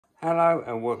Hello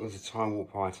and welcome to Time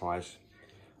Warp Hi-Ties.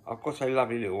 I've got a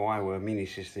lovely little Aiwa mini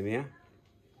system here.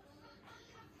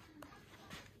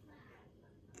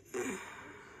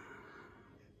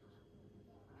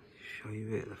 Show you a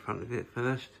bit at the front of it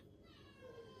first.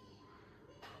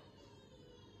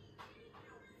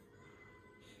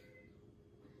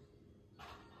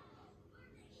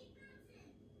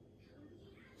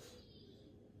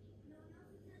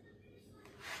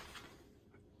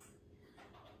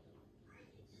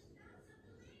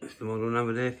 That's the model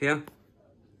number there for you.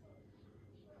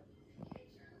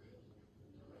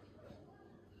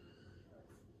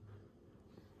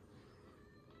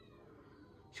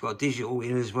 It's got digital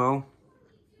in as well,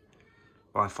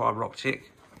 by fibre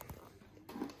optic.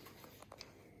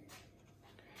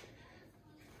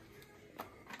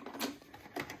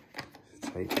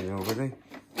 Tape in already.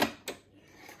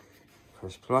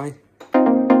 Press play.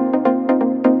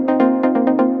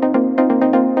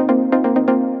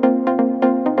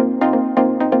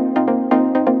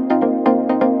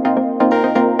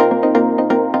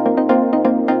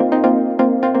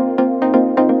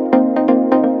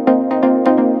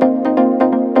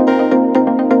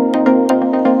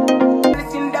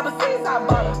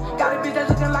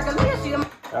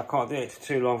 I can't do it, it's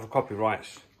too long for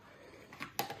copyrights.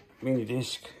 Mini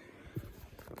disc.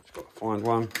 I've got to find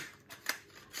one.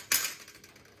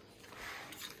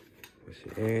 What's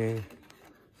it here?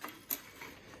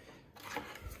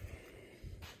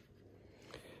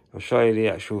 I'll show you the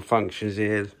actual functions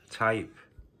here. Tape,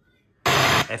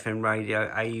 FM radio,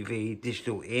 AV,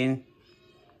 digital in,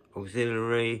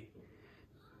 auxiliary,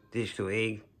 digital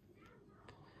in.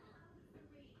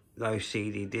 No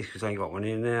CD disc because I ain't got one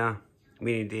in there.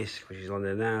 Mini disc, which is on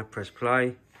there now. Press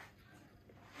play.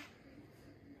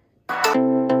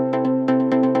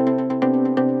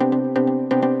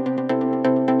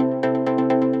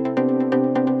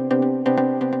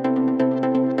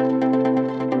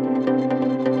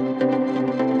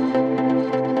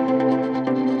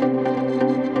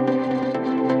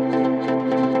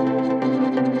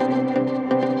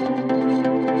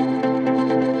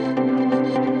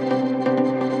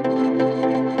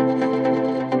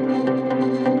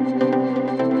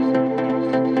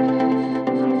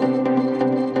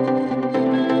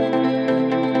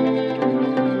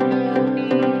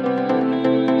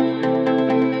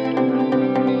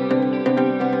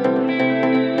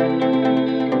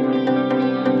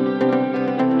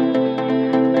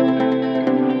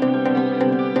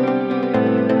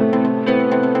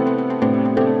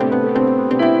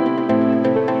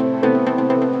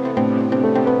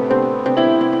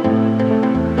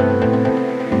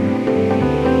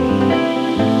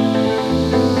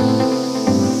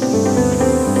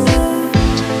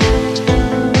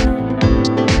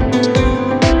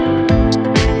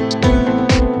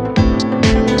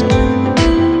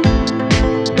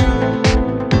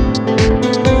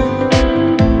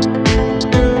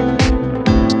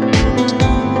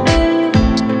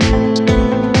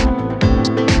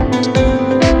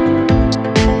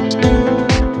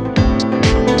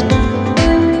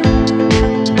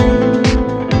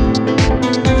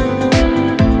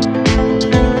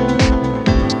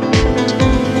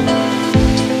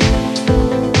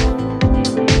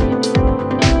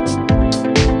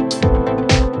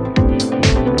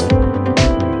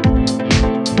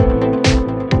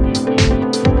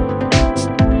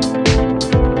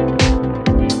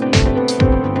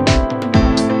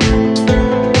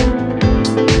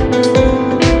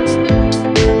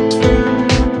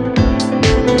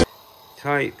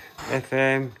 Tape,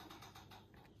 FM,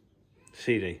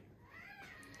 CD.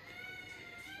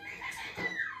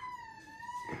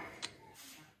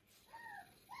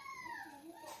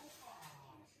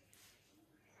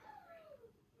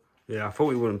 Yeah, I thought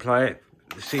we wouldn't play it.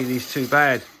 The CD's too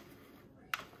bad.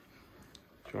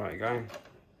 Try it again.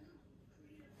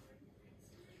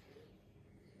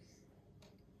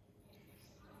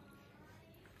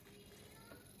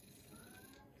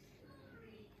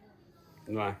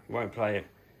 No, won't play it.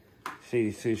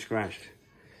 CD's too scratched.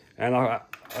 And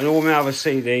all my other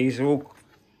CDs are all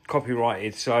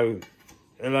copyrighted, so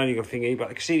they'll only go thingy,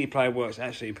 but the CD player works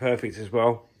absolutely perfect as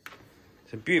well.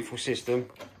 It's a beautiful system.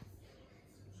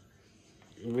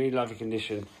 In really lovely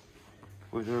condition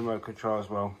with the remote control as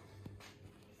well.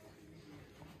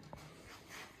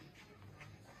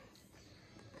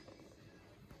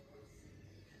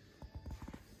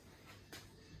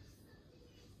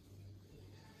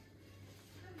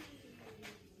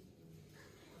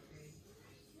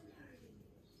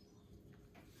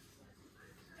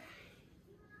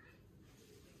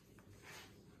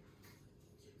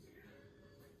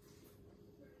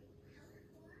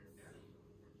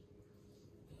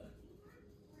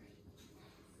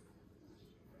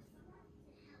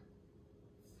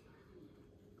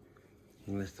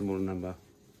 And that's the model number.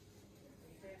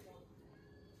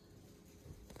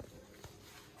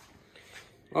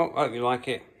 Well, I hope you like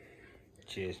it.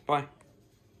 Cheers. Bye.